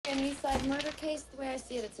an East Side murder case, the way I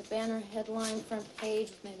see it. It's a banner headline, front page,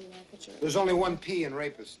 with maybe an aperture. There's only one P in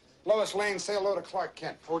rapist. Lois Lane, say hello to Clark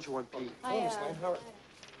Kent. Hold you one P. Lois Lane, how are...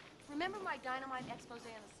 Remember my dynamite expose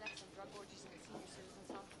on the sex and drug orgies in the senior citizens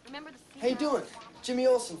home? Remember the... How you doing? Jimmy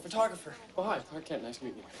Olsen, photographer. Oh, hi, Clark Kent. Nice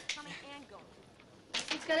meeting you. Coming and going.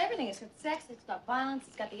 It's got everything. It's got sex, it's got violence,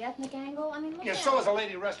 it's got the ethnic angle. I mean, look Yeah, at so it. is a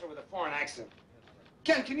lady wrestler with a foreign accent.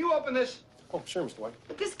 Ken, can you open this? Oh, sure, Mr. White.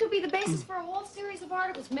 This could be the basis for a whole series of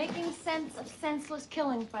articles. Making Sense of Senseless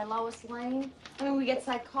Killings by Lois Lane. I mean, we get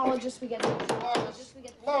psychologists, we get anthropologists, we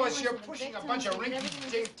get... Lois, you're pushing a bunch of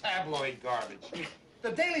rinky-dink tabloid garbage.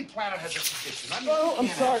 The Daily Planet has a tradition. I'm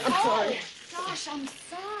sorry. Oh, gosh, I'm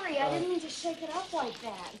sorry. I didn't mean to shake it up like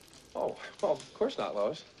that. Oh, well, of course not,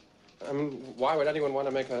 Lois. I mean, why would anyone want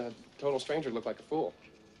to make a total stranger look like a fool?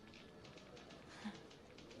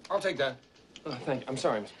 I'll take that. Oh, thank you. I'm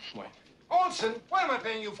sorry, Mr. White. Olsen, why am I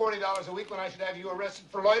paying you $40 a week when I should have you arrested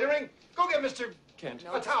for loitering? Go get Mr. Kent.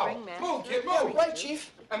 A towel. Move, kid, move. Right,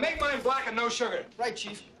 Chief. And make mine black and no sugar. Right,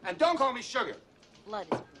 Chief. And don't call me sugar. Blood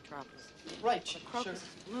is Metropolis. Right, Chief. Crocus Sugar.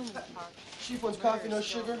 is blooming in the park. Chief wants coffee, no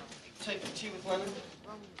sugar. Take tea with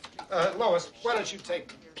lemon. Lois, why don't you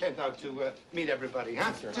take Kent out to meet everybody,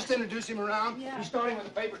 huh? Sure. Just introduce him around. Yeah. He's starting with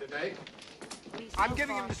the paper today. I'm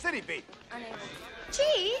giving him the city beat. Unable.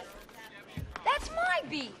 Chief, that's my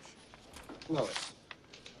beat. Lois,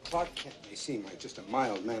 Clark Kent may seem like just a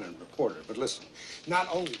mild-mannered reporter, but listen, not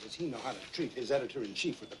only does he know how to treat his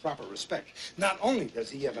editor-in-chief with the proper respect, not only does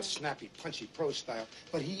he have a snappy, punchy prose style,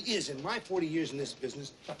 but he is, in my 40 years in this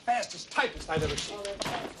business, the fastest typist I've ever seen.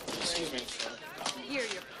 Excuse me. Here,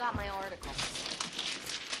 you forgot my article.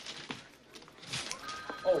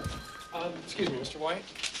 Oh, excuse me, Mr. White.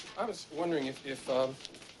 I was wondering if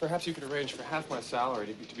perhaps you could arrange for half my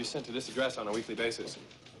salary to be sent to this address on a weekly basis.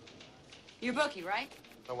 Your bookie, right?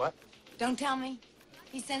 A what? Don't tell me.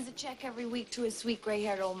 He sends a check every week to his sweet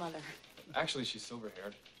gray-haired old mother. Actually, she's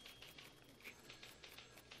silver-haired.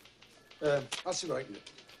 I'll see what I can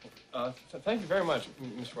do. Thank you very much,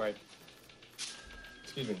 Mr. White.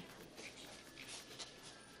 Excuse me.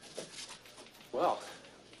 Well,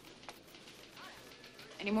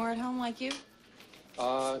 Any more at home like you?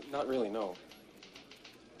 not really, no.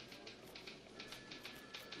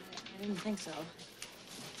 I didn't think so.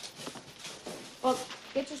 Well,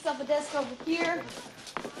 get yourself a desk over here.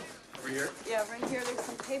 Over here? Yeah, right here. There's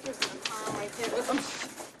some papers in the pile right there. With them.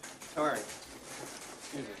 Sorry.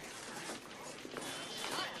 Excuse me.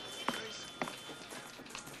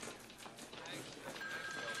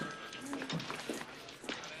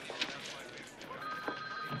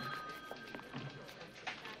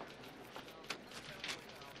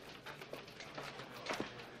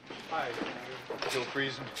 Hi. Still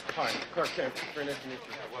freezing? Hi, Clark Kent. Very nice to meet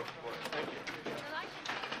you. Thank you.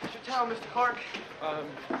 What's your towel, Mr. Clark?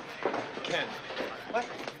 Kent. What?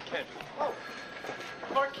 Kent. Oh,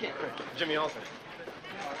 Clark Kent. Jimmy Olsen.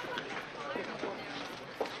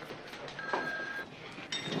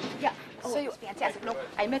 Yeah. Oh, it was fantastic. No,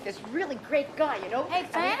 I met this really great guy, you know. Hey,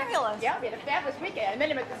 fabulous. Yeah, we had a fabulous weekend. I met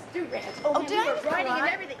him at the stew ranch. Oh, man, did we were you? riding and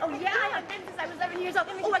Right. everything. Oh, yeah, I've been since I was 11 years old.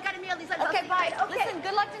 Oh, I got to mail these. Okay, bye. Okay. Listen,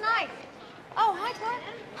 good luck tonight. Oh, hi, Clark.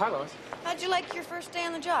 Hi, Lois. How'd you like your first day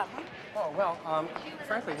on the job, huh? Oh, well,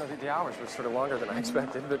 frankly, the hours were sort of longer than I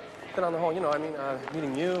expected, but on the whole,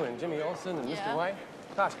 meeting you and Jimmy Olsen and Yeah. Mr. White,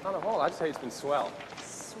 gosh, on the whole, I'd say it's been swell.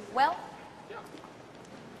 Swell. Yeah.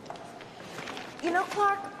 You know,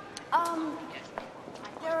 Clark,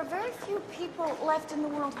 there are very few people left in the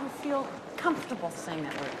world who feel comfortable saying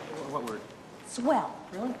that word. What word? Swell.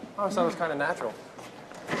 Really? Oh, I thought it was kind of natural.